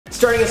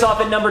Starting us off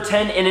at number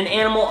 10, and an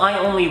animal I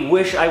only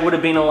wish I would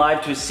have been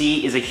alive to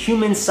see is a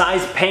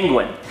human-sized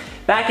penguin.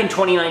 Back in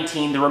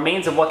 2019, the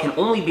remains of what can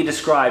only be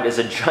described as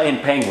a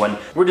giant penguin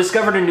were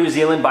discovered in New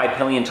Zealand by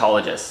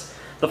paleontologists.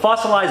 The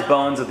fossilized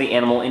bones of the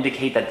animal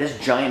indicate that this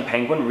giant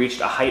penguin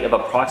reached a height of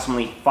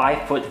approximately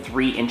 5 foot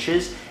 3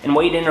 inches and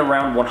weighed in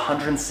around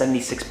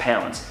 176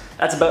 pounds.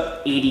 That's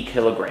about 80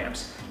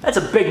 kilograms. That's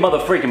a big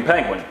motherfreaking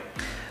penguin.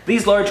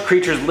 These large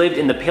creatures lived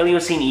in the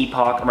Paleocene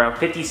epoch around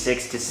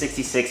 56 to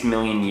 66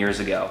 million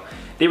years ago.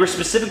 They were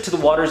specific to the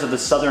waters of the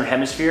southern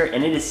hemisphere,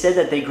 and it is said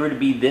that they grew to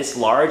be this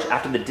large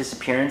after the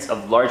disappearance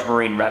of large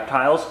marine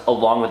reptiles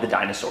along with the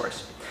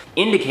dinosaurs,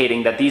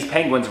 indicating that these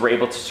penguins were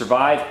able to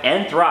survive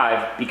and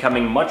thrive,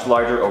 becoming much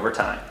larger over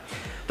time.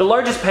 The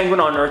largest penguin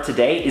on Earth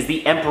today is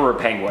the emperor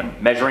penguin,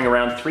 measuring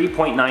around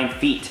 3.9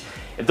 feet.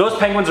 If those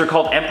penguins are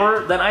called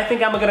emperor, then I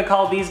think I'm gonna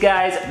call these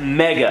guys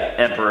mega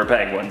emperor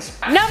penguins.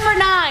 Number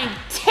 9,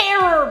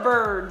 terror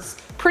birds.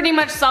 Pretty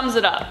much sums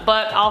it up,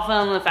 but I'll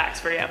fill in the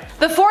facts for you.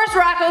 The forest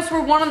raccoons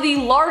were one of the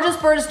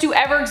largest birds to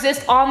ever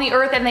exist on the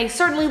earth, and they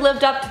certainly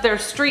lived up to their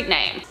street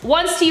name.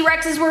 Once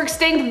T-Rexes were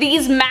extinct,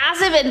 these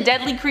massive and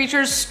deadly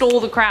creatures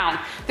stole the crown.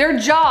 Their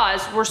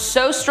jaws were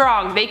so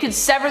strong they could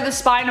sever the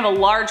spine of a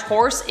large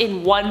horse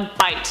in one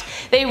bite.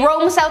 They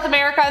roam South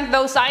America, and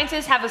though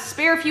scientists have a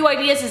spare few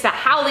ideas as to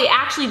how they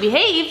actually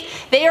behaved,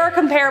 they are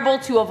comparable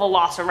to a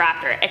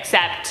velociraptor,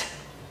 except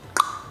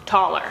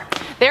taller.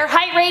 Their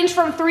height ranged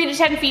from 3 to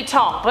 10 feet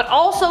tall, but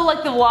also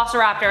like the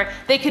velociraptor,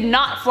 they could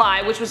not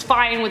fly, which was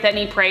fine with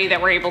any prey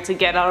that were able to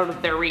get out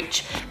of their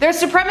reach. Their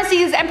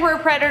supremacy as emperor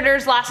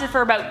predators lasted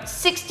for about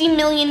 60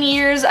 million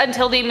years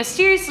until they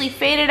mysteriously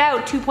faded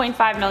out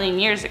 2.5 million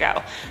years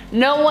ago.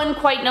 No one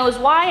quite knows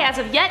why as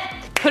of yet.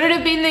 Could it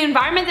have been the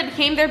environment that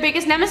became their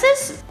biggest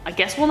nemesis? I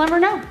guess we'll never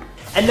know.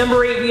 At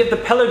number 8, we have the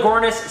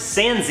Pelagornis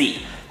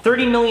sanzi.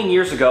 30 million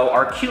years ago,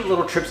 our cute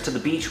little trips to the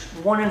beach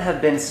wouldn't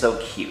have been so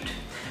cute.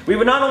 We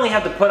would not only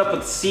have to put up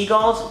with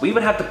seagulls, we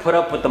would have to put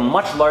up with the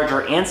much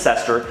larger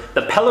ancestor,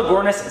 the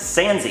Pelagornis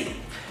sanzi.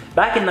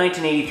 Back in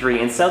 1983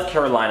 in South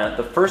Carolina,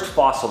 the first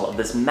fossil of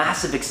this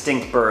massive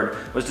extinct bird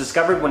was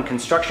discovered when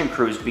construction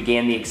crews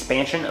began the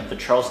expansion of the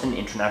Charleston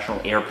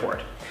International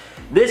Airport.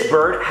 This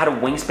bird had a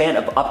wingspan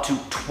of up to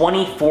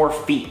 24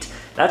 feet.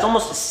 That's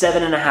almost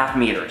 7.5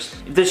 meters.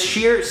 If the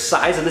sheer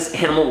size of this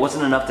animal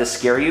wasn't enough to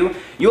scare you,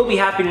 you'll be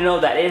happy to know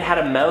that it had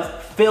a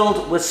mouth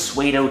filled with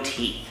pseudo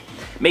teeth,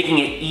 making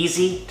it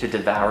easy to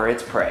devour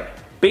its prey.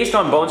 Based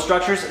on bone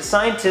structures,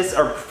 scientists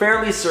are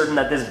fairly certain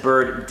that this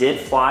bird did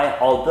fly,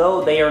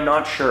 although they are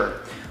not sure.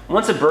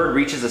 Once a bird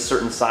reaches a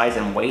certain size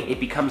and weight, it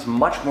becomes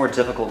much more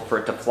difficult for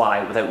it to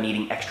fly without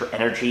needing extra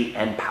energy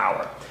and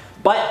power.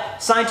 But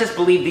scientists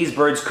believe these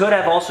birds could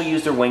have also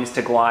used their wings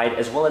to glide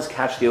as well as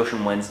catch the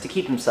ocean winds to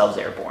keep themselves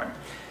airborne.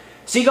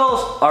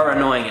 Seagulls are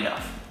annoying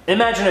enough.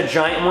 Imagine a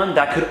giant one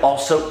that could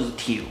also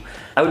eat you.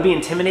 I would be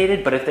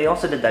intimidated, but if they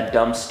also did that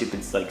dumb,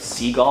 stupid, like,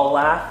 seagull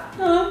laugh,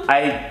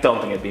 I don't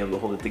think I'd be able to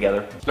hold it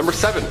together. Number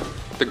 7,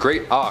 the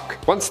great auk.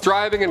 Once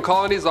thriving in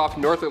colonies off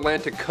North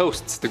Atlantic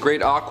coasts, the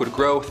great auk would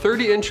grow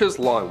 30 inches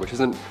long, which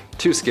isn't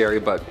too scary,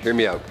 but hear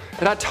me out.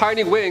 It had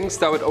tiny wings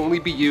that would only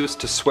be used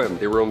to swim.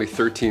 They were only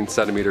 13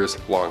 centimeters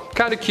long.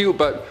 Kinda cute,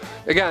 but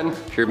again,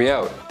 hear me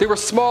out. They were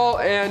small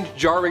and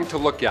jarring to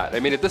look at. I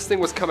mean, if this thing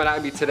was coming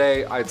at me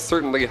today, I'd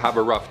certainly have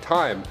a rough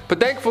time. But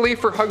thankfully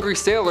for hungry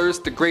sailors,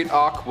 the great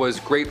auk was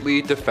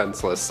greatly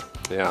defenseless.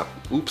 Yeah,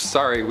 oops,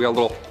 sorry, we got a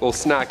little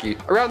snacky.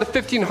 Around the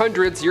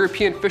 1500s,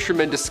 European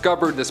fishermen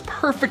discovered this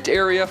perfect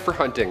area for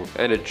hunting,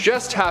 and it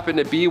just happened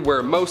to be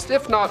where most,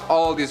 if not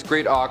all, of these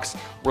great auks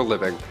were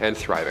living and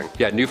thriving.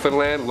 Yeah,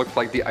 Newfoundland looked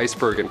like the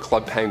iceberg and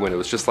club penguin. It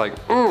was just like,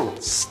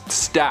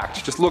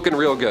 stacked, just looking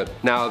real good.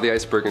 Now the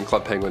iceberg and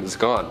club penguin is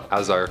gone,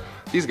 as are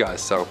these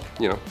guys, so,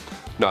 you know,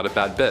 not a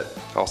bad bit.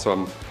 Also,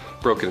 I'm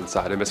broken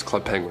inside. I miss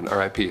Club Penguin,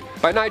 RIP.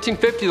 By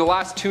 1950, the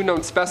last 2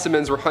 known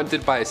specimens were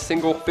hunted by a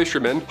single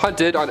fisherman,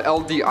 hunted on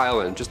LD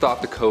Island, just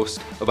off the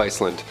coast of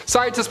Iceland.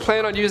 Scientists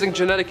plan on using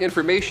genetic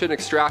information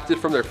extracted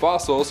from their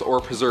fossils or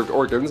preserved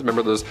organs.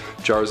 Remember those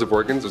jars of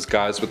organs, those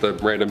guys with the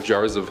random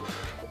jars of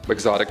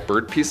exotic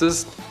bird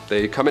pieces?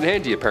 They come in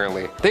handy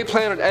apparently. They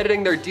plan on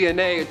editing their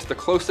DNA into the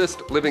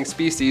closest living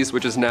species,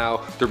 which is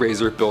now the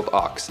razor-billed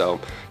auk. So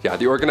yeah,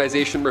 the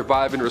organization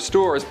Revive and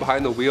Restore is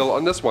behind the wheel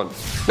on this one.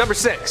 Number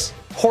 6.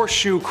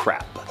 Horseshoe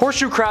crab.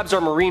 Horseshoe crabs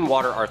are marine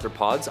water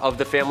arthropods of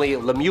the family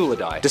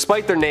Lemuridae.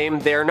 Despite their name,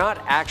 they are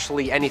not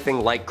actually anything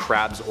like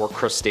crabs or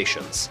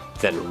crustaceans.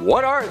 Then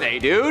what are they,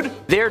 dude?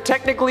 They're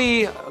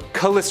technically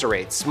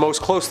chelicerates,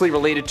 most closely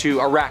related to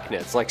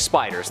arachnids like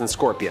spiders and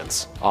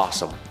scorpions.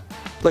 Awesome.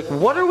 Like,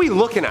 what are we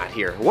looking at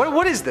here?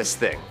 What is this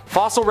thing?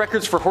 Fossil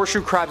records for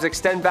horseshoe crabs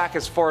extend back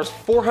as far as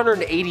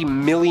 480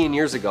 million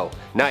years ago.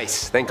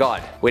 Nice, thank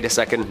God. Wait a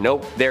second,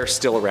 nope, they're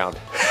still around.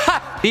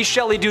 Ha! These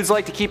shelly dudes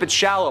like to keep it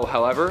shallow,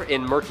 however,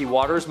 in murky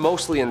waters,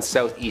 mostly in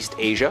Southeast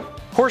Asia.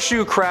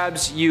 Horseshoe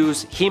crabs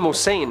use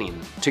hemocyanin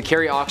to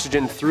carry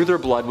oxygen through their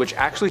blood, which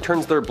actually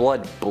turns their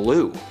blood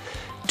blue.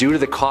 due to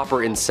the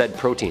copper in said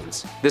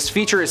proteins. This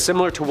feature is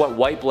similar to what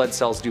white blood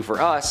cells do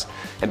for us,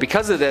 and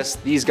because of this,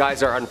 these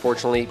guys are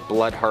unfortunately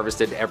blood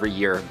harvested every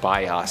year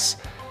by us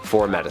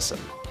for medicine.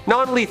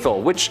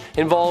 Non-lethal, which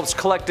involves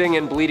collecting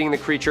and bleeding the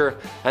creature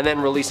and then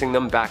releasing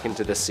them back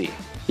into the sea.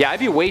 Yeah, I'd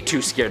be way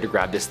too scared to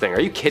grab this thing.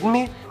 Are you kidding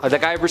me?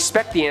 Like, I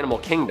respect the animal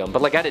kingdom,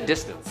 but like at a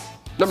distance.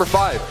 Number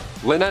 5,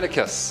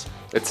 Linenicus.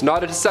 It's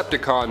not a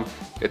Decepticon,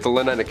 it's a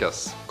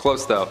Linenicus.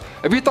 Close though.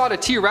 If you thought a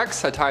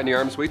T-Rex had tiny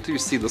arms, wait till you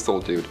see this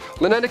little dude.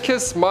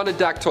 Linenicus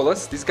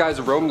monodactylus, these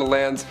guys roamed the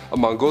lands of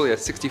Mongolia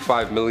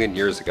 65 million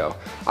years ago.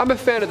 I'm a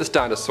fan of this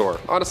dinosaur.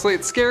 Honestly,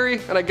 it's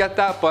scary, and I get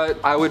that, but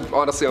I would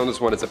honestly own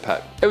this one as a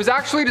pet. It was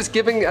actually just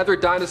giving the other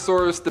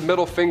dinosaurs the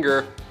middle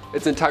finger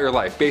its entire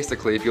life,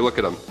 basically, if you look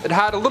at them. It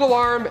had a little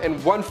arm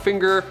and one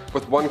finger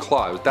with one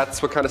claw.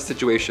 That's what kind of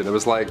situation. It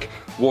was like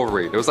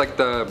Wolverine. It was like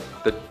the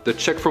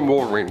chick from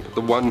Wolverine,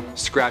 the one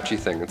scratchy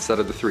thing instead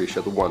of the 3, she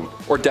had the 1.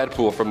 Or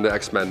Deadpool from the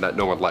X-Men that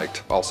no one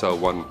liked. Also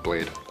 1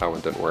 blade, that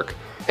one didn't work.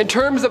 In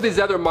terms of these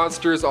other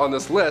monsters on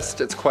this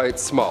list, it's quite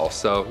small,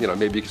 so you know,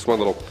 maybe just one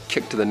little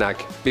kick to the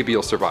neck, maybe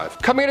you'll survive.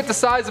 Coming in at the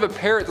size of a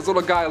parrot, this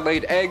little guy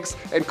laid eggs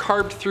and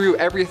carved through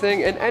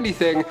everything and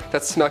anything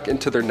that snuck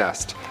into their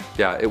nest.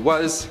 Yeah, it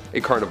was a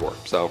carnivore.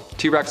 So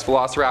T-Rex,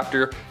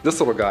 Velociraptor,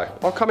 this little guy,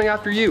 all coming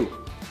after you.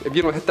 If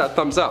you don't hit that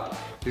thumbs up,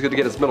 he's gonna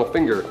get his middle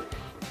finger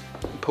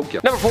and poke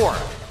you. Number 4,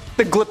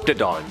 the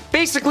Glyptodon.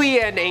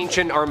 Basically an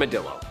ancient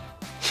armadillo.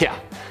 Yeah.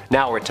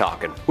 Now we're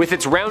talking. With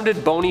its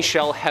rounded bony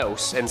shell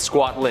house and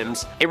squat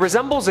limbs, it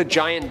resembles a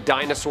giant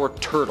dinosaur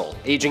turtle,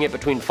 aging at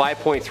between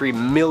 5.3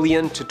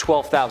 million to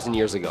 12,000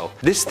 years ago.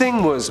 This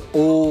thing was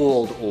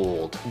old.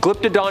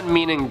 Glyptodon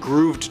meaning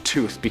grooved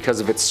tooth because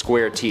of its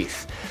square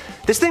teeth.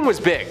 This thing was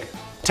big,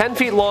 10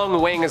 feet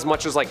long, weighing as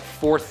much as like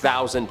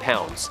 4,000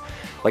 pounds.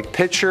 Like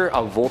picture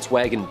a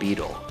Volkswagen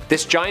Beetle.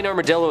 This giant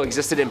armadillo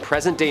existed in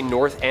present-day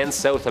North and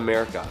South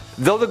America.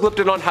 Though the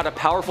Glyptodon had a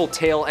powerful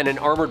tail and an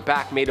armored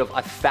back made of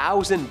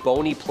 1,000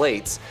 bony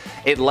plates,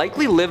 it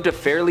likely lived a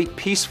fairly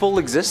peaceful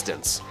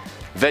existence.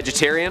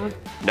 Vegetarian,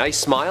 nice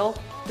smile,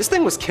 this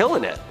thing was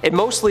killing it. It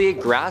mostly ate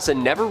grass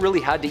and never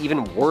really had to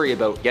even worry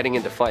about getting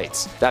into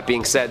fights. That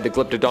being said, the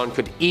Glyptodon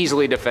could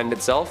easily defend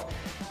itself.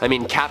 I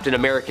mean, Captain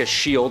America's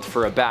shield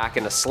for a back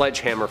and a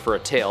sledgehammer for a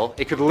tail.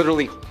 It could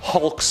literally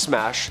Hulk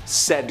smash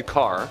said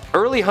car.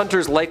 Early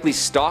hunters likely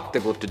stalked the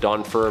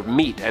Glyptodon for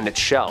meat and its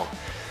shell.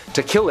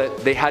 To kill it,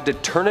 they had to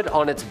turn it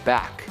on its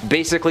back,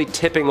 basically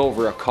tipping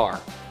over a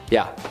car.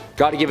 Yeah,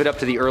 gotta give it up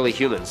to the early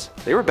humans.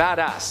 They were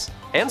badass.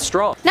 And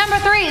strong. Number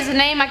 3 is a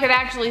name I could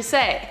actually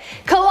say.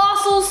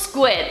 Colossal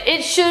squid.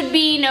 It should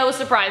be no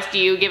surprise to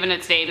you given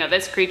its name that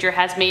this creature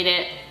has made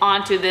it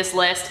onto this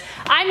list.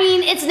 I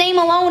mean, its name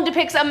alone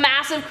depicts a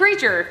massive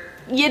creature.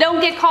 You don't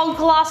get called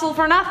colossal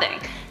for nothing.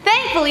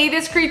 Thankfully,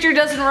 this creature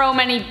doesn't roam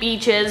any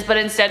beaches, but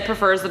instead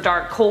prefers the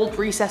dark, cold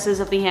recesses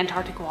of the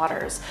Antarctic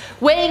waters.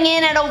 Weighing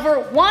in at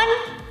over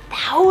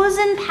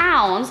 1,000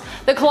 pounds,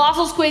 the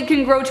colossal squid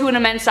can grow to an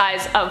immense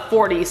size of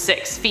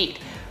 46 feet.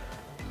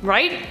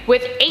 Right?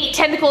 With 8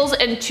 tentacles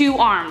and 2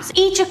 arms,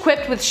 each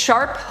equipped with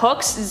sharp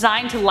hooks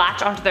designed to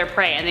latch onto their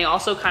prey, and they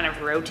also kind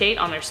of rotate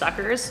on their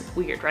suckers.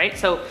 Weird, right?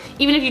 So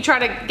even if you try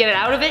to get it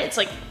out of it, it's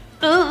like,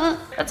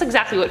 that's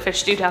exactly what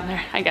fish do down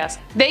there, I guess.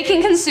 They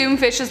can consume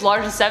fish as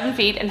large as 7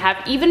 feet and have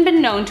even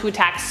been known to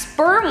attack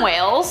sperm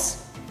whales.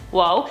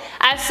 Whoa,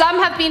 as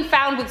some have been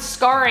found with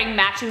scarring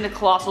matching the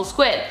colossal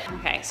squid.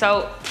 Okay,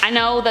 so I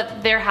know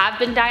that there have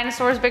been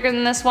dinosaurs bigger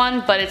than this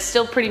one, but it's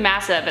still pretty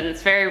massive and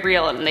it's very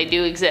real and they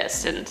do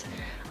exist and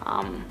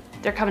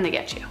they're coming to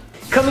get you.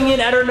 Coming in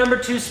at our number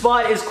 2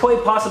 spot is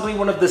quite possibly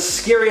one of the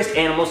scariest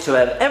animals to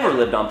have ever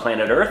lived on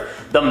planet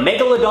Earth, the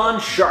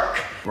Megalodon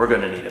shark. We're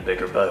gonna need a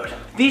bigger boat.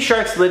 These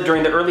sharks lived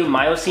during the early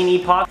Miocene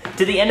epoch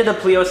to the end of the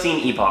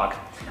Pliocene epoch,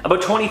 about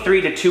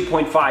 23 to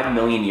 2.5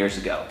 million years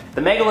ago.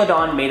 The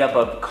Megalodon, made up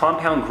of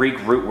compound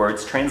Greek root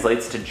words,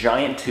 translates to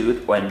giant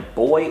tooth, and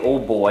boy oh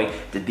boy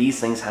did these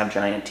things have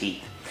giant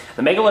teeth.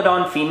 The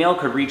Megalodon female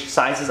could reach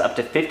sizes up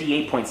to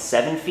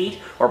 58.7 feet,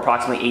 or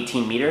approximately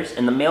 18 meters,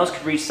 and the males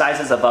could reach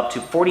sizes of up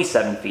to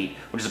 47 feet,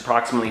 which is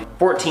approximately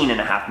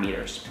 14.5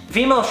 meters.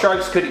 Female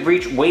sharks could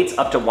reach weights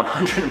up to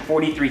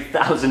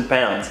 143,000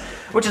 pounds,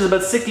 which is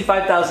about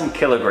 65,000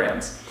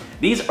 kilograms.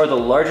 These are the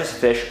largest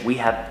fish we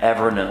have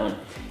ever known.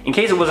 In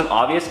case it wasn't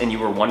obvious and you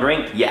were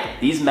wondering, yeah,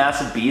 these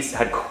massive beasts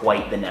had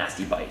quite the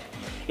nasty bite.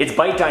 Its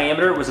bite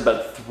diameter was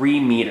about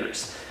 3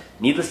 meters.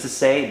 Needless to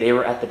say, they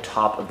were at the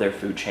top of their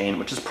food chain,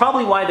 which is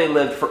probably why they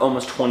lived for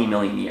almost 20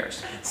 million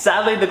years.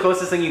 Sadly, the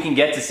closest thing you can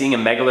get to seeing a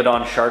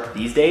Megalodon shark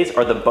these days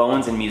are the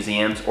bones in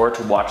museums or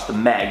to watch The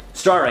Meg,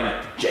 starring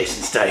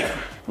Jason Statham.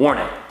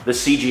 Warning, the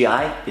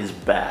CGI is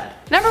bad.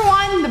 Number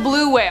 1, the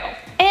blue whale.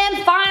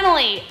 And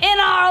finally, in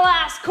our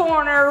last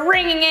corner,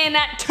 ringing in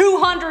at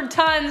 200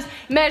 tons,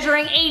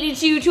 measuring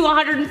 82 to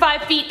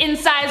 105 feet in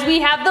size, we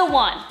have the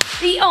one,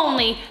 the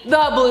only,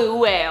 the blue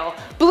whale.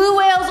 Blue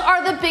whales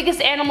are the biggest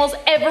animals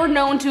ever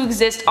known to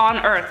exist on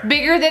Earth,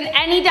 bigger than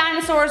any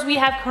dinosaurs we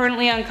have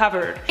currently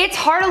uncovered. Its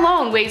heart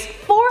alone weighs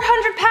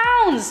 400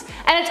 pounds,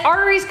 and its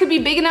arteries could be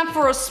big enough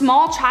for a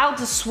small child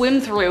to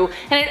swim through,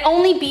 and it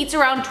only beats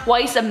around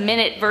twice a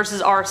minute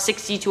versus our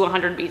 60 to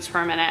 100 beats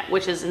per minute,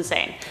 which is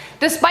insane.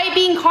 Despite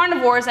being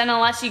carnivores, and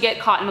unless you get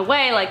caught in the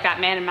way like that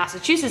man in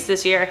Massachusetts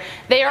this year,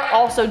 they are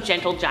also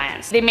gentle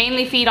giants. They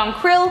mainly feed on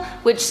krill,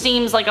 which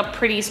seems like a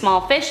pretty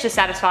small fish to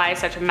satisfy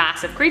such a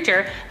massive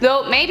creature,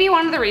 though maybe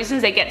one of the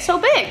reasons they get so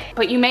big.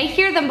 But you may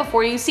hear them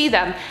before you see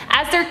them,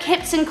 as their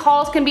kips and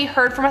calls can be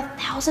heard from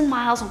 1,000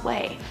 miles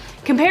away.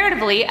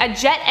 Comparatively, a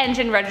jet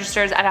engine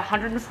registers at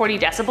 140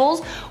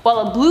 decibels, while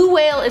a blue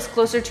whale is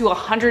closer to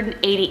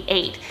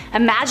 188.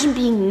 Imagine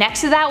being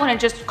next to that when it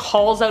just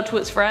calls out to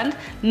its friend.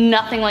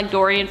 Nothing like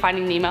Dory in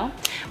Finding Nemo.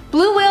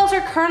 Blue whales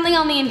are currently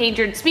on the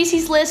endangered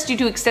species list due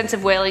to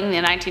extensive whaling in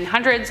the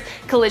 1900s,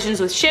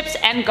 collisions with ships,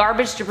 and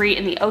garbage debris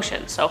in the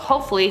ocean. So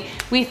hopefully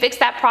we fix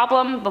that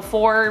problem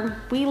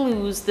before we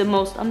lose the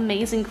most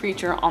amazing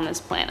creature on this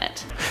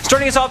planet.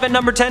 Starting us off at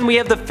number 10, we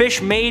have the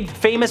fish made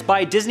famous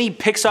by Disney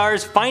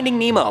Pixar's Finding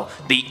Nemo,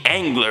 the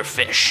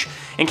anglerfish.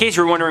 In case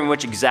you're wondering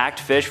which exact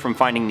fish from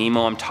Finding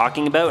Nemo I'm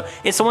talking about,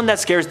 it's the one that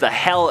scares the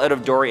hell out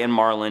of Dory and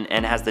Marlin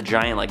and has the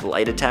giant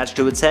light attached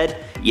to its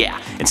head.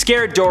 Yeah, it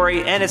scared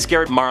Dory and it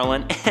scared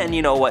Marlin, and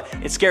you know what,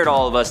 it scared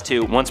all of us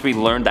too once we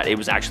learned that it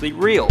was actually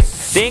real.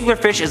 The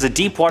anglerfish is a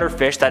deep water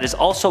fish that is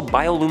also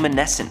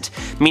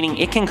bioluminescent, meaning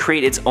it can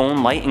create its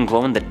own light and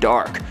glow in the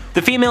dark.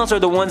 The females are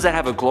the ones that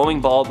have a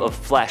glowing bulb of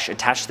flesh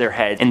attached to their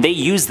head, and they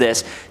use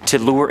this to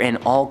lure in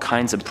all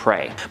kinds of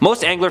prey.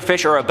 Most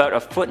anglerfish are about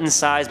a foot in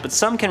size, but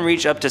some can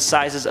reach up to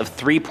sizes of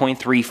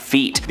 3.3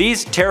 feet.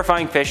 These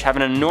terrifying fish have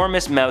an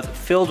enormous mouth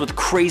filled with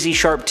crazy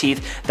sharp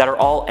teeth that are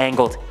all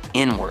angled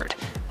inward.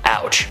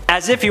 Ouch.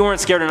 As if you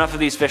weren't scared enough of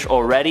these fish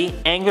already,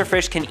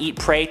 anglerfish can eat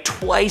prey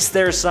twice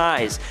their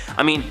size.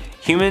 I mean,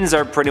 humans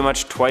are pretty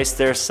much twice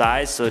their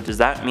size, so does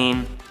that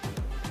mean...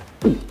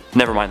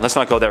 Never mind, let's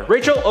not go there.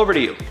 Rachel, over to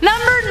you.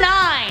 Number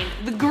 9,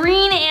 the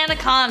green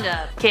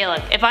anaconda. Okay,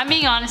 look, if I'm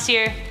being honest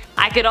here,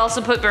 I could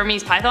also put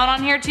Burmese python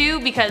on here too,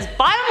 because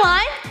bottom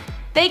line,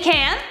 they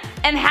can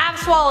and have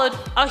swallowed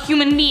a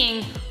human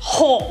being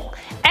whole.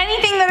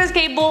 Anything that is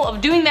capable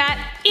of doing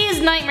that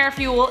is nightmare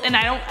fuel, and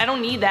I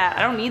don't need that.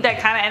 I don't need that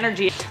kind of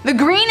energy. The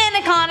green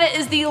anaconda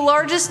is the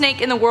largest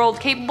snake in the world,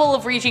 capable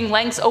of reaching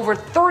lengths over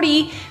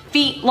 30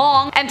 feet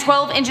long and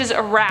 12 inches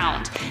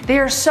around. They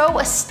are so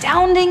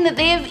astounding that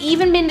they have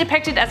even been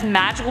depicted as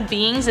magical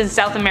beings in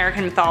South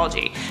American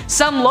mythology.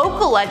 Some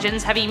local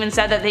legends have even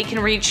said that they can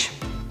reach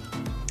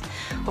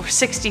over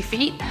 60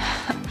 feet.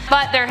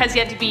 But there has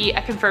yet to be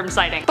a confirmed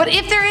sighting. But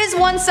if there is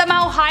one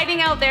somehow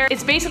hiding out there,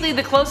 it's basically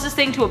the closest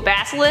thing to a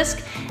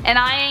basilisk, and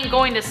I ain't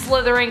going to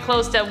slither in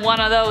close to one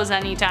of those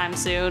anytime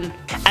soon.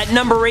 At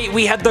number 8,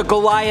 we have the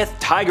Goliath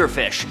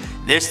Tigerfish.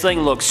 This thing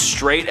looks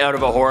straight out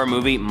of a horror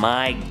movie,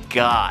 my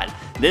god.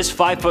 This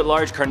 5-foot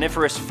large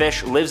carnivorous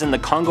fish lives in the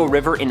Congo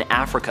River in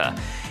Africa.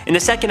 In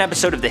the second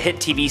episode of the hit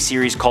TV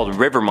series called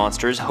River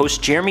Monsters,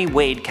 host Jeremy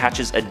Wade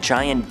catches a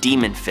giant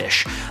demon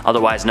fish,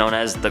 otherwise known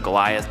as the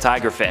Goliath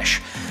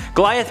Tigerfish.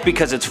 Goliath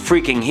because it's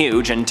freaking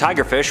huge, and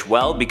tigerfish,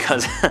 well,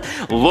 because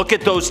look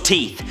at those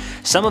teeth.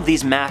 Some of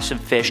these massive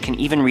fish can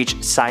even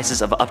reach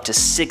sizes of up to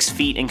 6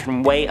 feet and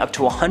can weigh up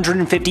to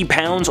 150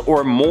 pounds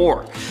or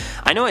more.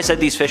 I know I said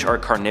these fish are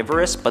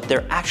carnivorous, but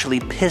they're actually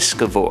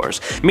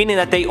piscivores, meaning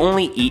that they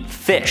only eat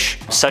fish,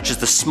 such as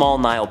the small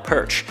Nile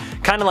perch.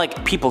 Kinda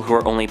like people who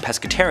are only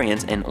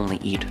pescatarians and only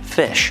eat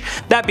fish.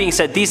 That being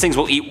said, these things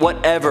will eat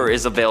whatever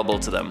is available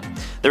to them.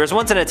 There was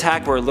once an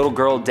attack where a little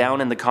girl down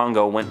in the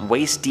Congo went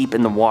waist deep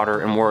in the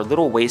water and wore a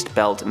little waist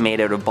belt made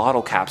out of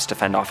bottle caps to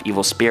fend off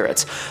evil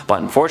spirits,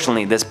 but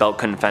unfortunately this belt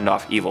couldn't fend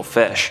off evil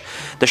fish.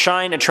 The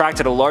shine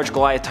attracted a large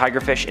Goliath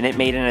tigerfish and it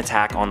made an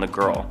attack on the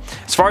girl.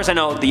 As far as I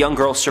know, the young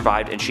girl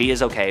survived and she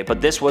is okay,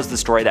 but this was the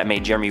story that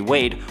made Jeremy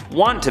Wade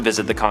want to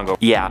visit the Congo.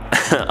 Yeah,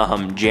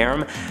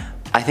 Jerem,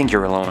 I think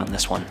you're alone on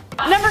this one.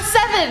 Number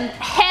 7,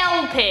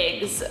 hell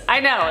pigs. I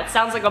know, it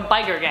sounds like a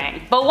biker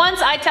gang, but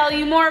once I tell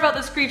you more about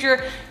this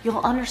creature, you'll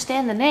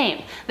understand the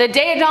name. The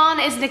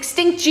Daedon is an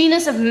extinct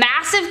genus of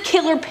massive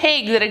killer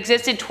pig that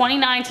existed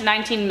 29 to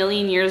 19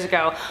 million years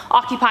ago,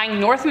 occupying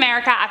North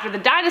America after the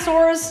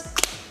dinosaurs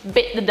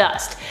bit the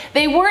dust.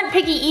 They weren't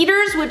picky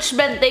eaters, which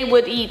meant they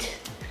would eat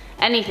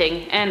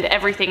anything and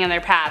everything in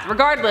their path,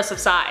 regardless of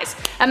size.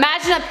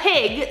 Imagine a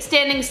pig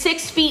standing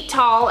 6 feet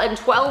tall and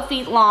 12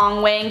 feet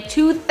long, weighing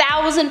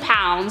 2,000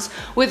 pounds,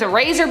 with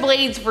razor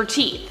blades for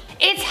teeth.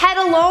 Its head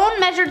alone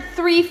measured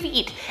 3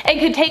 feet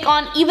and could take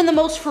on even the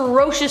most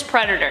ferocious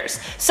predators.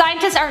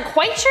 Scientists aren't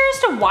quite sure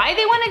as to why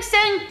they went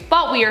extinct,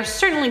 but we are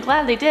certainly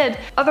glad they did.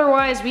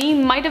 Otherwise, we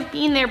might have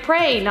been their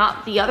prey,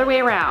 not the other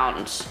way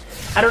around.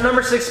 At our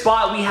number 6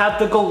 spot, we have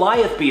the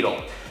Goliath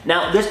beetle.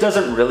 Now, this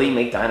doesn't really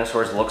make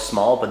dinosaurs look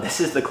small, but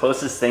this is the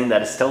closest thing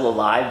that is still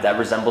alive that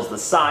resembles the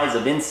size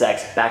of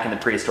insects back in the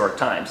prehistoric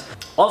times.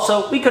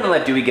 Also, we couldn't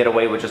let Dewey get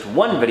away with just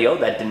one video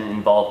that didn't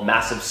involve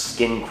massive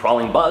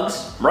skin-crawling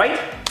bugs, right?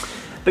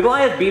 The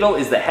Goliath beetle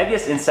is the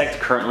heaviest insect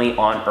currently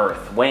on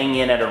Earth, weighing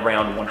in at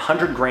around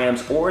 100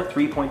 grams or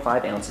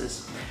 3.5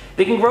 ounces.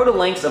 They can grow to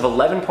lengths of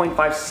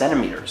 11.5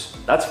 centimeters,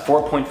 that's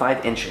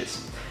 4.5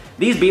 inches.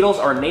 These beetles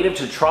are native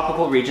to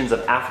tropical regions of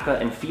Africa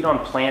and feed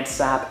on plant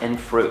sap and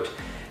fruit.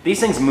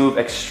 These things move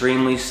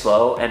extremely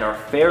slow and are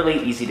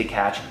fairly easy to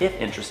catch if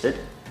interested.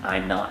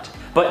 I'm not.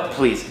 But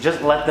please,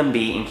 just let them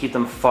be and keep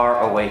them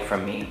far away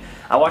from me.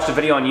 I watched a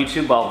video on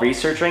YouTube while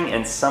researching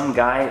and some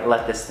guy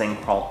let this thing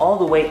crawl all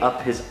the way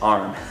up his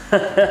arm.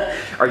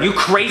 Are you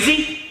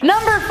crazy?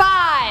 Number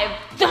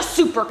 5, the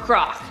super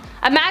croc.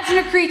 Imagine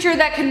a creature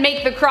that can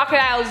make the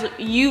crocodiles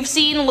you've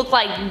seen look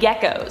like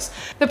geckos.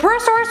 The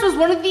Persaurus was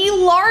one of the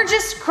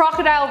largest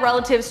crocodile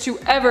relatives to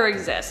ever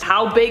exist.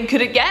 How big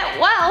could it get?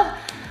 Well,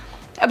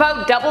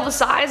 about double the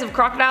size of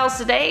crocodiles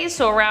today,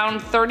 so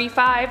around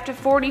 35 to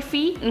 40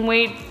 feet and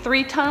weighed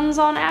 3 tons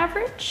on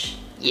average.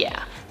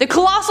 Yeah. The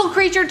colossal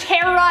creature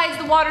terrorized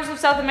the waters of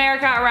South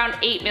America around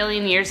 8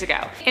 million years ago.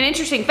 An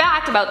interesting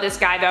fact about this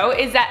guy though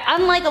is that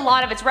unlike a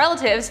lot of its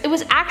relatives, it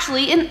was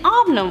actually an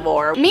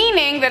omnivore,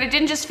 meaning that it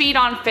didn't just feed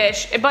on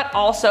fish, but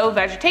also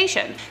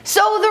vegetation.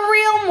 So the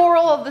real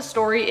moral of the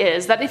story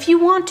is that if you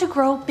want to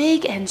grow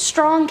big and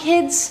strong,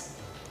 kids,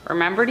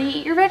 remember to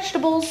eat your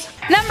vegetables.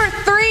 Number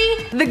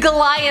 3, the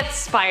Goliath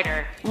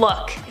spider.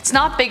 Look, it's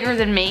not bigger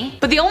than me,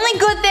 but the only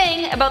good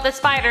thing about the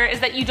spider is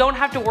that you don't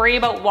have to worry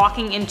about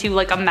walking into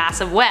like a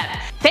massive web.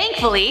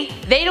 Thankfully,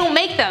 they don't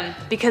make them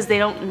because they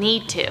don't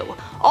need to.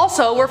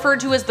 Also referred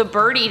to as the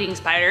bird-eating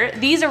spider,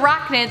 these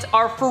arachnids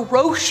are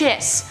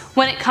ferocious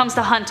when it comes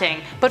to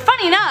hunting. But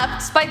funny enough,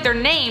 despite their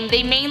name,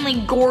 they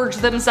mainly gorge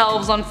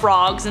themselves on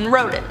frogs and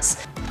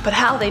rodents. But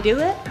how they do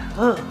it?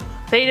 Ugh.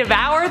 They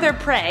devour their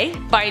prey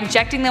by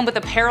injecting them with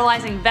a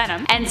paralyzing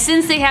venom, and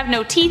since they have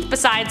no teeth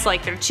besides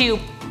like their 2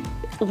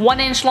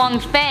 1-inch long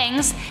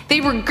fangs, they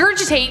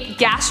regurgitate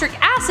gastric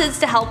acids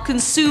to help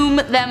consume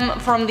them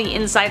from the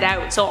inside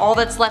out, so all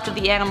that's left of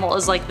the animal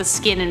is like the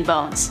skin and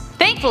bones.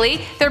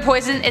 Thankfully, their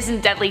poison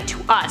isn't deadly to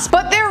us,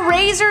 but their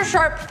razor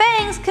sharp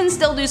fangs can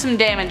still do some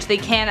damage. They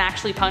can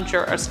actually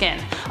puncture our skin.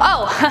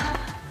 Oh,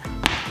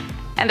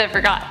 and I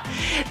forgot,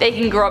 they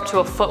can grow up to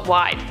a foot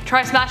wide.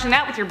 Try smashing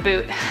that with your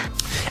boot.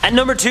 At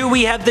number 2,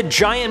 we have the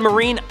giant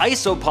marine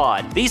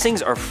isopod. These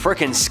things are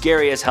frickin'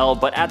 scary as hell,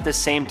 but at the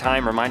same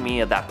time remind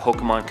me of that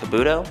Pokemon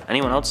Kabuto.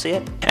 Anyone else see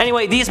it?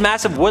 Anyway, these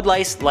massive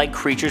woodlice-like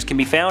creatures can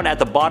be found at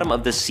the bottom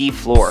of the sea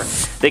floor.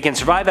 They can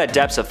survive at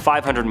depths of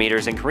 500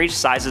 meters and can reach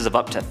sizes of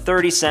up to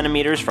 30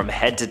 centimeters from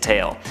head to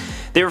tail.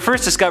 They were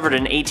first discovered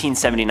in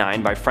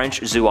 1879 by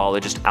French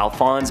zoologist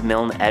Alphonse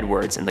Milne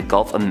Edwards in the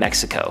Gulf of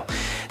Mexico.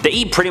 They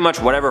eat pretty much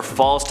whatever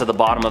falls to the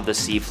bottom of the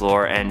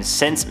seafloor, and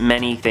since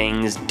many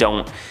things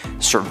don't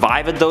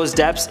survive at those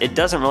depths, it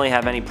doesn't really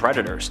have any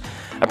predators.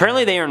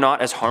 Apparently they are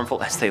not as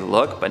harmful as they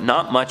look, but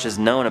not much is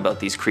known about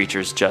these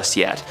creatures just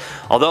yet.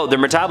 Although their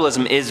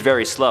metabolism is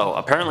very slow,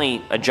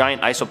 apparently a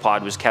giant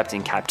isopod was kept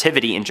in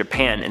captivity in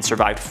Japan and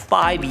survived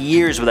 5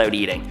 years without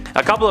eating.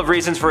 A couple of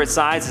reasons for its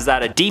size is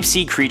that deep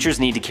sea creatures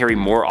need to carry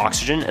more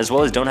oxygen as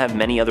well as don't have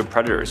many other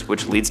predators,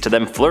 which leads to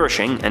them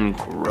flourishing and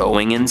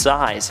growing in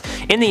size.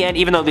 In the end,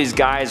 even though these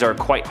guys are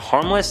quite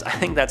harmless, I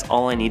think that's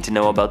all I need to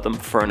know about them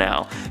for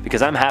now,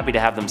 because I'm happy to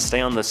have them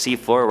stay on the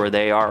seafloor where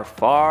they are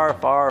far,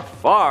 far,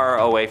 far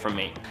away from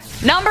me.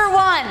 Number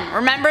 1,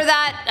 remember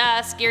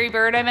that scary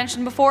bird I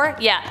mentioned before?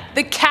 Yeah,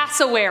 the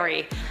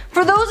cassowary.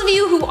 For those of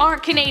you who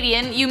aren't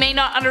Canadian, you may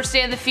not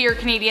understand the fear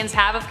Canadians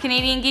have of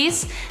Canadian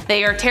geese.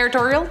 They are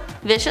territorial,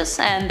 vicious,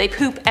 and they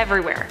poop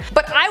everywhere.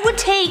 But I would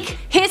take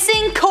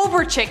hissing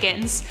cobra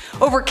chickens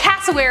over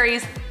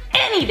cassowaries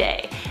any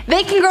day.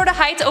 They can grow to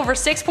heights over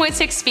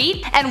 6.6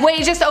 feet and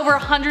weigh just over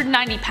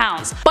 190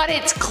 pounds. But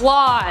it's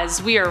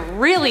claws we are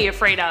really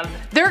afraid of.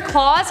 Their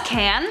claws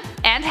can,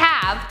 and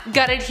have,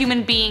 gutted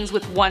human beings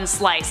with one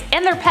slice,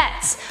 and their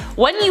pets.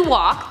 When you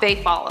walk,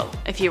 they follow.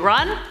 If you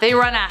run, they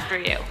run after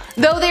you.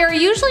 Though they are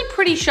usually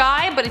pretty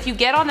shy, but if you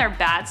get on their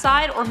bad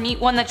side or meet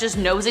one that just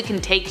knows it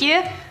can take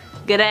you,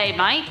 g'day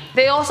mate.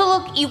 They also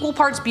look equal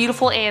parts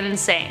beautiful and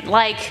insane,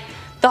 like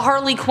the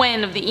Harley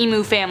Quinn of the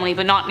emu family,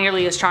 but not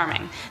nearly as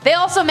charming. They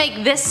also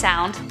make this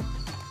sound.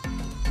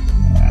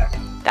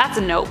 That's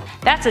a nope.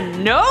 That's a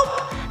nope!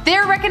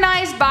 They're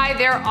recognized by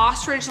their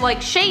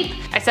ostrich-like shape.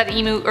 I said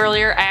emu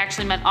earlier, I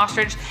actually meant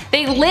ostrich.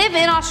 They live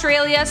in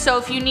Australia, so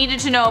if you needed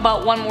to know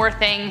about one more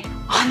thing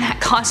on that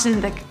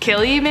continent that could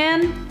kill you,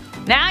 man,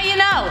 now you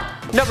know.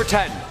 Number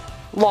 10.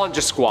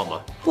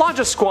 Longisouama.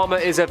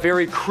 Longisouama is a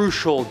very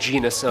crucial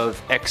genus of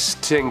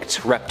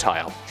extinct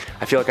reptile.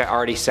 I feel like I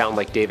already sound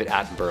like David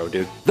Attenborough,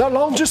 dude. The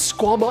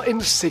Longisouama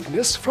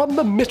insignis from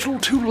the Middle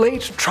to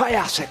Late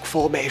Triassic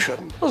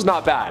Formation. That was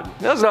not bad.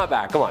 That was not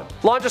bad, come on.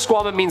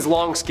 Longisouama means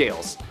long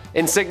scales.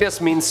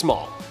 Insignis means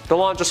small. The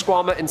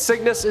Longisouama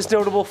insignis is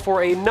notable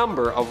for a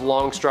number of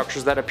long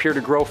structures that appear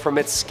to grow from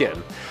its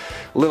skin.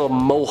 Little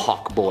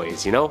mohawk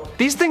boys, you know?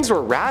 These things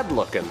were rad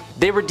looking.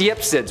 They were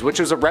diapsids, which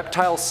was a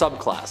reptile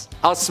subclass.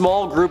 A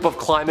small group of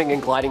climbing and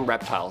gliding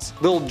reptiles.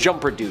 Little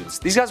jumper dudes.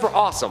 These guys were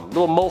awesome.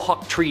 Little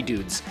mohawk tree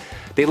dudes.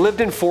 They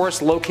lived in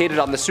forests located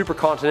on the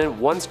supercontinent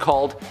once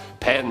called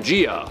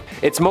Pangaea.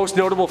 Its most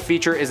notable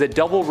feature is a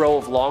double row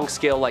of long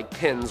scale-like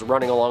pins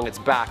running along its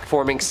back,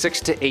 forming 6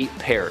 to 8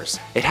 pairs.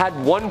 It had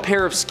one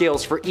pair of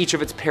scales for each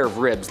of its pair of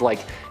ribs,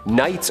 like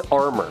knight's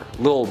armor,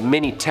 little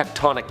mini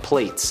tectonic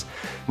plates,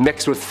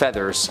 mixed with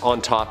feathers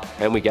on top,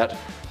 and we get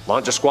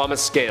Longisouama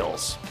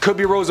scales. Could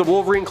be rows of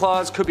wolverine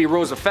claws, could be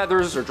rows of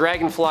feathers or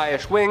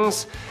dragonfly-ish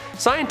wings.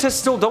 Scientists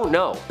still don't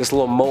know. This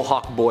little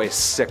mohawk boy is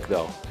sick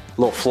though.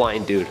 Little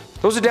flying dude.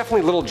 Those are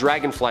definitely little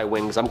dragonfly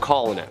wings, I'm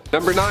calling it.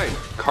 Number 9.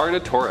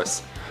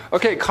 Carnotaurus.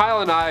 Okay,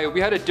 Kyle and I, we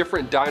had a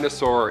different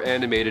dinosaur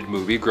animated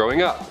movie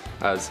growing up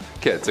as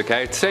kids,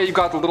 okay? Today you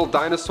got the little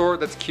dinosaur,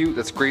 that's cute,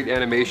 that's great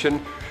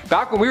animation.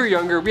 Back when we were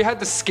younger, we had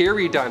the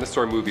scary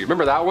dinosaur movie.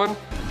 Remember that one?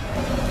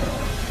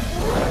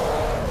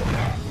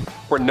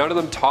 Where none of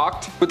them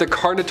talked, with the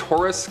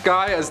Carnotaurus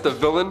guy as the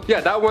villain. Yeah,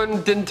 that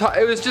one didn't talk.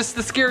 It was just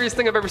the scariest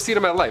thing I've ever seen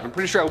in my life. I'm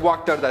pretty sure I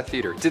walked out of that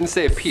theater, didn't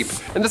say a peep.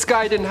 And this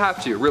guy didn't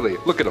have to, really.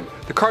 Look at him.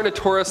 The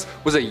Carnotaurus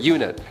was a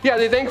unit. Yeah,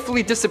 they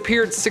thankfully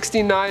disappeared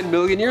 69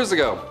 million years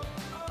ago.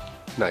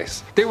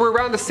 Nice. They were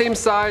around the same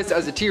size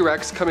as a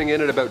T-Rex, coming in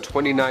at about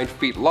 29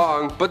 feet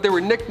long, but they were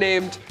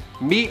nicknamed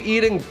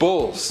meat-eating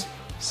bulls.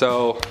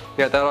 So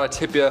yeah, that ought to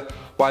tip you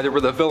why they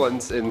were the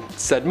villains in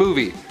said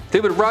movie.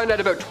 They would run at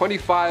about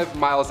 25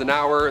 miles an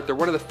hour. They're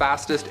one of the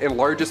fastest and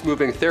largest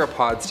moving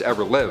theropods to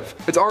ever live.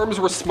 Its arms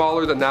were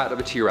smaller than that of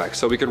a T-Rex,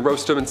 so we can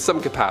roast them in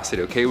some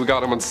capacity, okay? We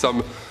got them on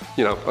some,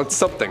 on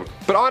something.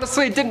 But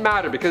honestly, it didn't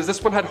matter because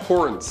this one had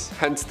horns,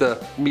 hence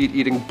the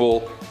meat-eating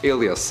bull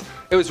alias.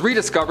 It was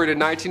rediscovered in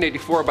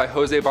 1984 by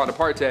Jose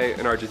Bonaparte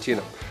in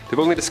Argentina. They've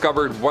only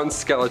discovered one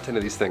skeleton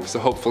of these things, so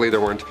hopefully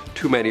there weren't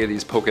too many of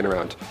these poking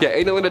around. Yeah,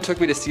 Annalena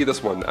took me to see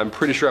this one. I'm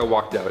pretty sure I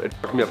walked out. It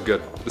fucked me up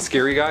good. The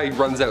scary guy, he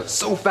runs out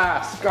so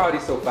fast. God,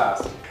 he's so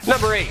fast.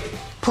 Number 8.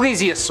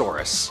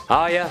 Plesiosaurus.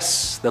 Ah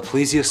yes, the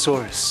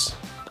Plesiosaurus.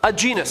 A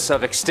genus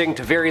of extinct,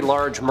 very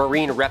large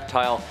marine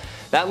reptile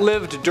that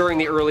lived during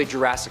the early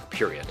Jurassic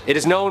period. It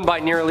is known by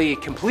nearly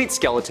complete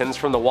skeletons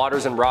from the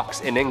waters and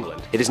rocks in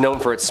England. It is known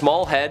for its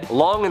small head,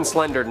 long and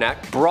slender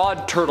neck,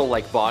 broad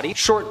turtle-like body,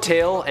 short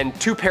tail, and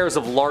 2 pairs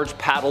of large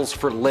paddles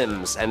for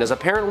limbs, and is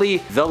apparently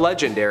the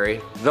legendary,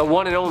 the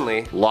one and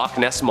only, Loch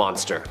Ness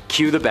Monster.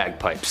 Cue the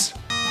bagpipes.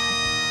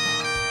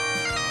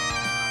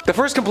 The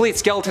first complete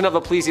skeleton of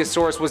a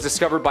plesiosaurus was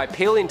discovered by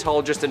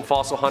paleontologist and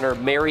fossil hunter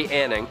Mary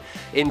Anning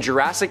in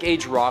Jurassic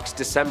Age rocks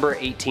December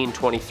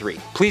 1823.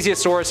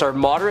 Plesiosaurus are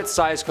moderate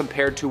size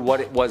compared to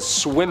what it was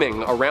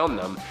swimming around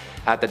them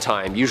at the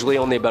time, usually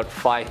only about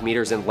 5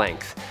 meters in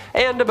length,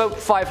 and about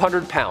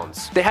 500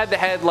 pounds. They had the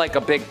head like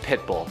a big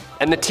pit bull,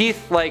 and the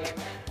teeth like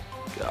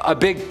a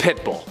big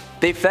pit bull.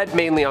 They fed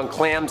mainly on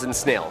clams and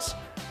snails.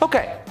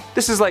 Okay,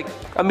 this is like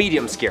a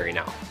medium scary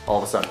now, all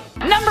of a sudden.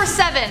 Number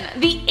 7.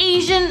 The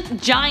Asian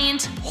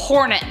giant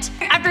hornet.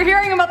 After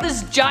hearing about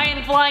this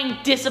giant flying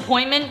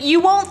disappointment, you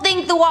won't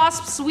think the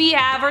wasps we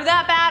have are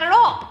that bad at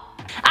all.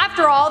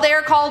 After all, they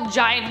are called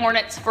giant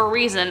hornets for a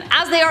reason,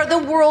 as they are the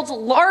world's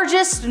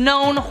largest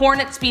known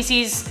hornet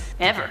species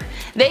ever.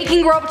 They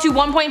can grow up to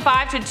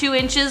 1.5 to 2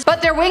 inches,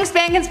 but their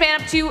wingspan can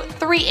span up to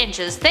 3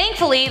 inches.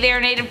 Thankfully, they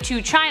are native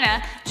to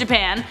China,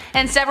 Japan,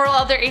 and several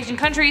other Asian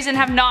countries and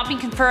have not been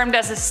confirmed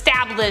as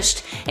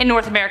established in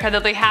North America, though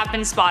they have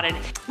been spotted.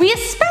 We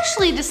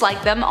especially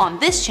dislike them on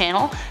this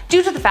channel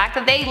due to the fact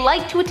that they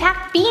like to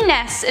attack bee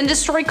nests and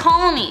destroy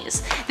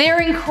colonies. They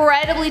are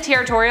incredibly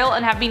territorial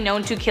and have been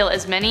known to kill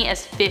as many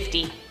as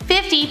 50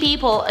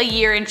 people a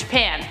year in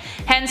Japan,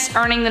 hence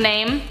earning the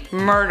name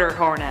murder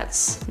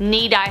hornets.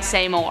 Need I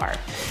say more?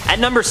 At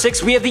number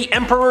 6 we have the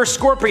emperor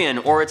scorpion,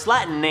 or its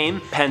Latin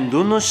name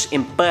Pandunus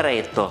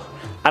imperator.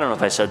 I don't know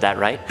if I said that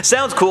right.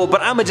 Sounds cool,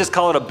 but I'ma just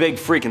call it a big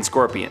freaking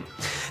scorpion.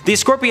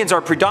 These scorpions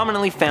are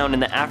predominantly found in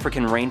the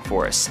African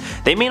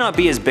rainforests. They may not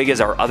be as big as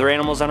our other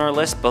animals on our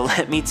list, but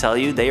let me tell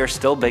you, they are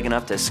still big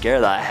enough to scare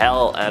the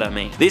hell out of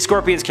me. These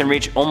scorpions can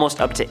reach almost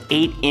up to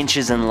 8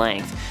 inches in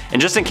length, and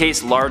just in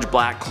case large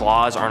black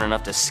claws aren't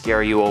enough to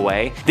scare you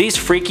away, these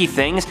freaky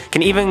things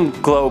can even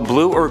glow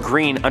blue or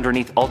green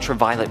underneath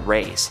ultraviolet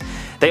rays.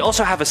 They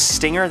also have a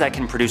stinger that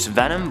can produce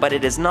venom, but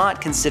it is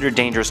not considered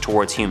dangerous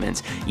towards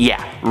humans.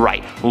 Yeah,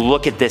 right,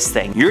 look at this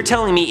thing. You're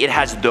telling me it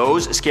has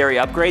those scary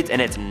upgrades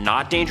and it's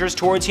not dangerous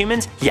towards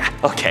humans? Yeah,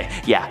 okay,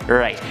 yeah,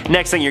 right.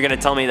 Next thing you're gonna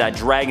tell me that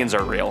dragons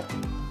are real.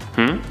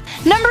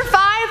 Number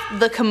 5.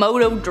 The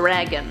Komodo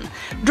dragon.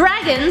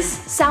 Dragons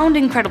sound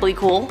incredibly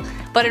cool,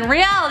 but in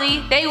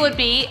reality, they would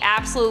be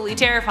absolutely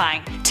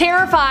terrifying.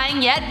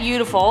 Terrifying yet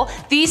beautiful,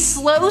 these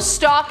slow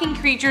stalking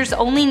creatures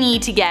only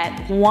need to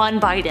get one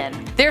bite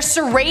in. Their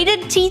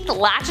serrated teeth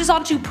latches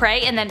onto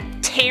prey and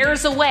then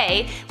tears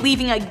away,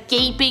 leaving a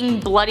gaping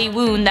bloody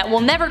wound that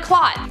will never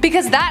clot,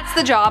 because that's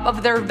the job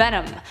of their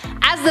venom.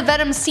 As the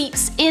venom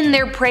seeps in,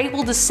 their prey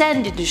will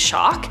descend into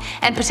shock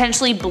and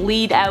potentially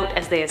bleed out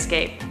as they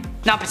escape.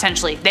 Not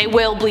potentially, they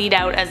will bleed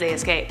out as they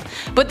escape.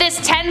 But this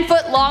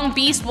 10-foot long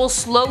beast will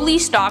slowly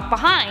stalk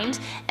behind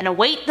and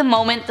await the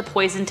moment the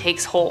poison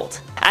takes hold.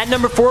 At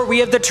number 4 we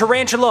have the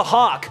Tarantula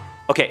Hawk.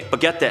 Okay, but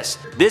get this.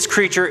 This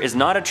creature is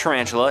not a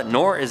tarantula,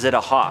 nor is it a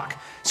hawk.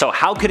 So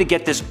how could it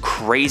get this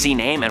crazy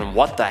name, and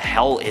what the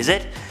hell is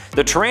it?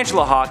 The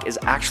Tarantula Hawk is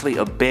actually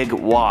a big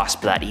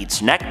wasp that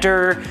eats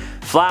nectar,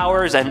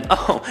 flowers, and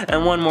oh,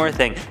 and one more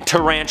thing,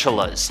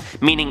 tarantulas,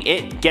 meaning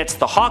it gets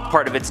the hawk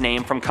part of its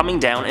name from coming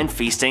down and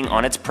feasting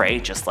on its prey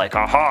just like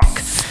a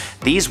hawk.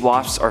 These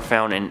wasps are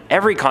found in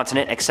every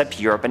continent except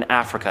Europe and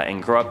Africa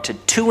and grow up to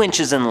 2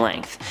 inches in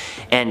length,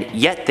 and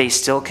yet they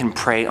still can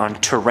prey on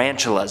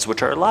tarantulas,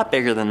 which are a lot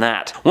bigger than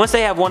that. Once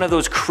they have one of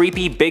those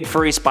creepy big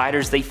furry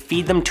spiders, they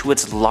feed them to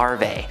its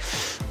larvae.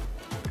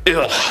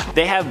 Ugh.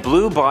 They have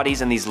blue bodies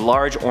and these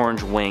large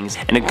orange wings,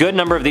 and a good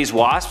number of these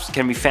wasps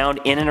can be found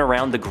in and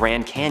around the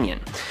Grand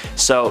Canyon.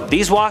 So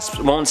these wasps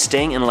won't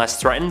sting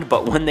unless threatened,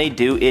 but when they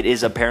do, it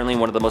is apparently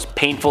one of the most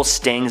painful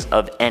stings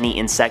of any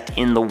insect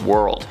in the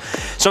world.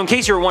 So in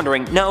case you were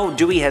wondering, no,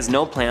 Dewey has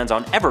no plans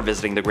on ever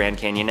visiting the Grand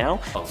Canyon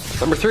now.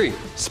 Number 3.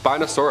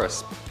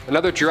 Spinosaurus.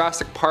 Another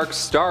Jurassic Park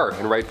star,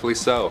 and rightfully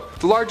so.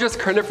 The largest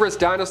carnivorous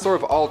dinosaur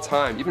of all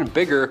time, even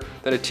bigger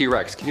than a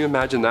T-Rex. Can you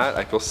imagine that?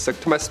 I feel sick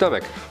to my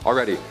stomach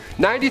already.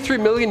 93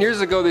 million years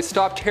ago, they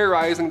stopped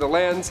terrorizing the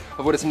lands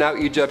of what is now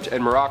Egypt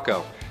and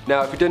Morocco.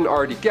 Now, if you didn't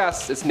already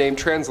guess, its name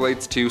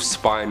translates to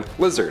spine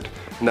lizard,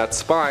 and that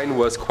spine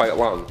was quite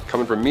long.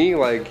 Coming from me,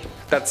 like,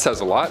 that says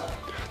a lot.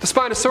 The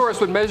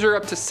Spinosaurus would measure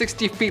up to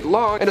 60 feet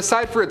long, and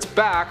aside for its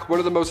back, one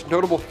of the most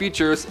notable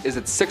features is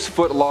its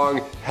 6-foot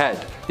long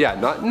head. Yeah,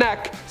 not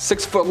neck,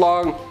 6-foot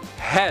long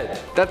head.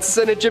 That's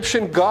an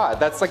Egyptian god.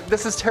 That's like,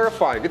 this is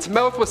terrifying. Its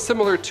mouth was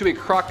similar to a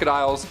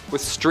crocodile's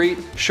with straight,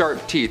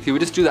 sharp teeth. He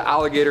would just do the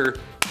alligator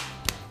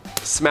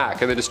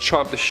smack and then just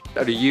chomp the shit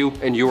out of you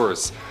and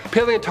yours.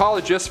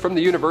 Paleontologists from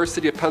the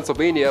University of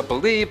Pennsylvania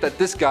believe that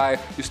this guy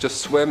used to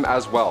swim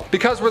as well.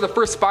 Because where the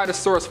first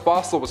Spinosaurus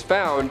fossil was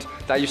found,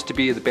 that used to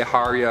be the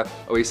Beharia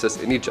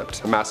Oasis in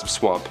Egypt, a massive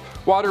swamp.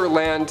 Water or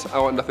land, I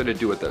want nothing to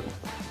do with it.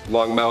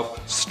 Long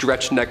mouth,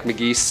 stretched neck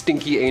McGee,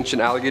 stinky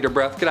ancient alligator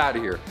breath, get out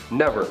of here.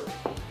 Never.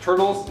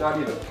 Turtles,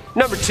 not even.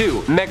 Number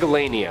 2.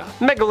 Megalania.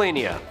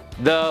 Megalania.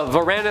 The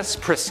Varanus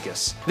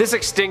priscus. This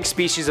extinct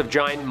species of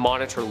giant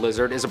monitor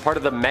lizard is a part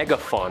of the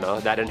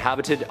megafauna that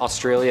inhabited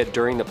Australia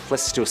during the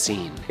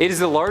Pleistocene. It is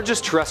the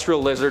largest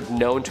terrestrial lizard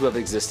known to have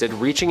existed,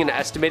 reaching an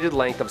estimated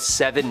length of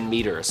 7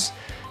 meters.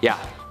 Yeah,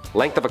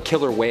 length of a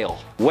killer whale,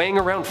 weighing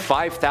around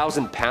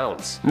 5,000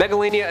 pounds.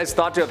 Megalania is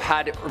thought to have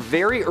had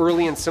very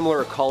early and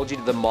similar ecology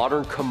to the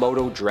modern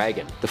Komodo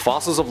dragon. The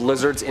fossils of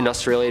lizards in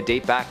Australia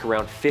date back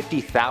around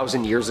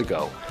 50,000 years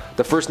ago.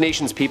 The First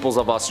Nations peoples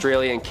of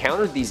Australia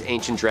encountered these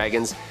ancient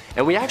dragons,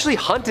 and we actually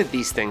hunted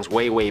these things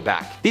way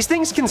back. These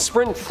things can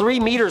sprint 3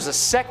 meters a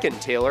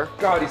second, Taylor.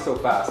 God, he's so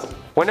fast.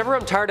 Whenever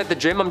I'm tired at the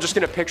gym, I'm just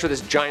gonna picture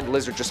this giant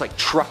lizard just like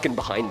trucking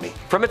behind me.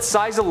 From its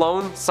size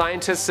alone,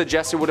 scientists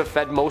suggest it would have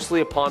fed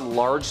mostly upon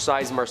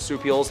large-sized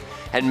marsupials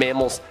and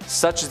mammals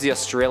such as the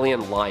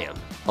Australian lion.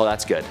 Oh,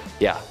 that's good.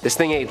 Yeah, this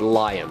thing ate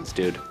lions,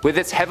 dude. With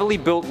its heavily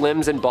built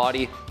limbs and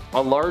body,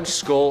 a large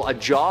skull, a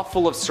jaw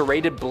full of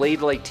serrated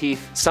blade-like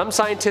teeth, some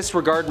scientists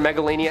regard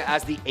Megalania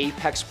as the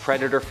apex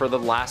predator for the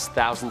last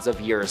thousands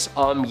of years.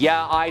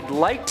 Yeah, I'd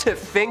like to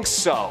think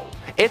so.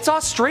 It's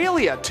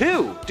Australia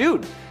too,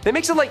 dude. That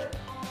makes it like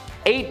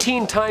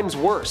 18 times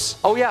worse.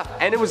 Oh yeah,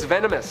 and it was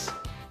venomous.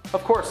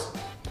 Of course.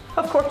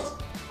 Of course.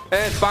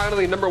 And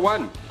finally, number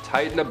 1,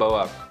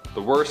 Titanoboa.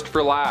 The worst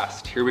for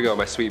last. Here we go,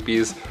 my sweet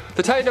peas.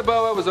 The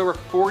Titanoboa was over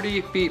 40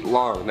 feet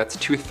long. That's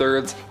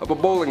 2/3 of a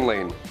bowling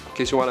lane. In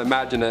case you want to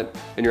imagine it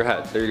in your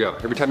head. There you go.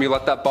 Every time you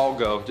let that ball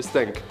go, just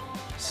think,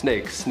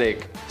 snake,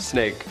 snake,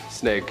 snake,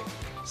 snake,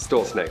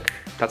 still a snake.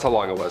 That's how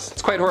long it was.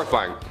 It's quite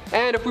horrifying.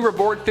 And if we were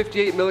born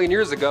 58 million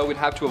years ago, we'd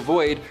have to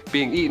avoid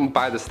being eaten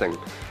by this thing.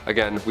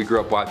 Again, we grew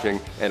up watching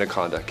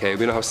Anaconda, okay?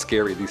 We know how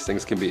scary these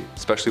things can be,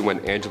 especially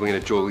when Angelina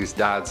Jolie's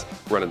dad's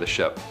running the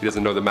ship. He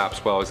doesn't know the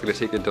maps well. He's gonna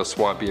take it into a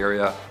swampy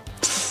area.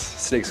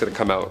 Snake's gonna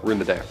come out, ruin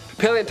the day.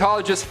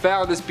 Paleontologists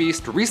found this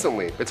beast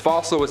recently. Its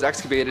fossil was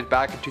excavated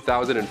back in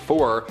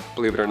 2004,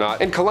 believe it or not,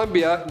 in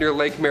Colombia near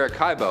Lake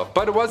Maracaibo.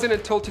 But it wasn't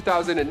until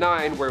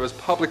 2009 where it was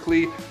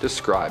publicly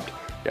described.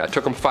 Yeah, it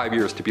took them 5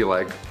 years to be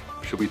like,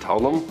 should we tell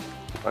them?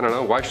 I don't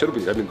know, why should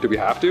we? I mean, do we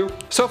have to?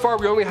 So far,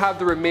 we only have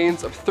the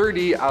remains of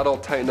 30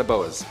 adult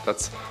Titanoboas.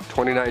 That's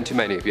 29 too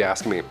many, if you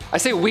ask me. I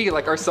say we,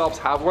 like ourselves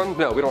have one?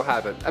 No, we don't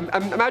have it.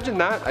 Imagine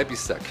that, I'd be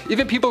sick.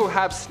 Even people who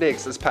have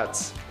snakes as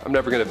pets, I'm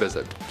never gonna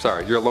visit.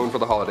 Sorry, you're alone for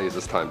the holidays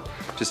this time.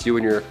 Just you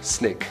and your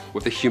snake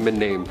with a human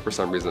name for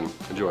some reason.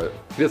 Enjoy it.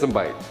 He doesn't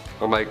bite.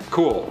 I'm like,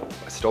 cool.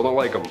 I still don't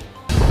like him.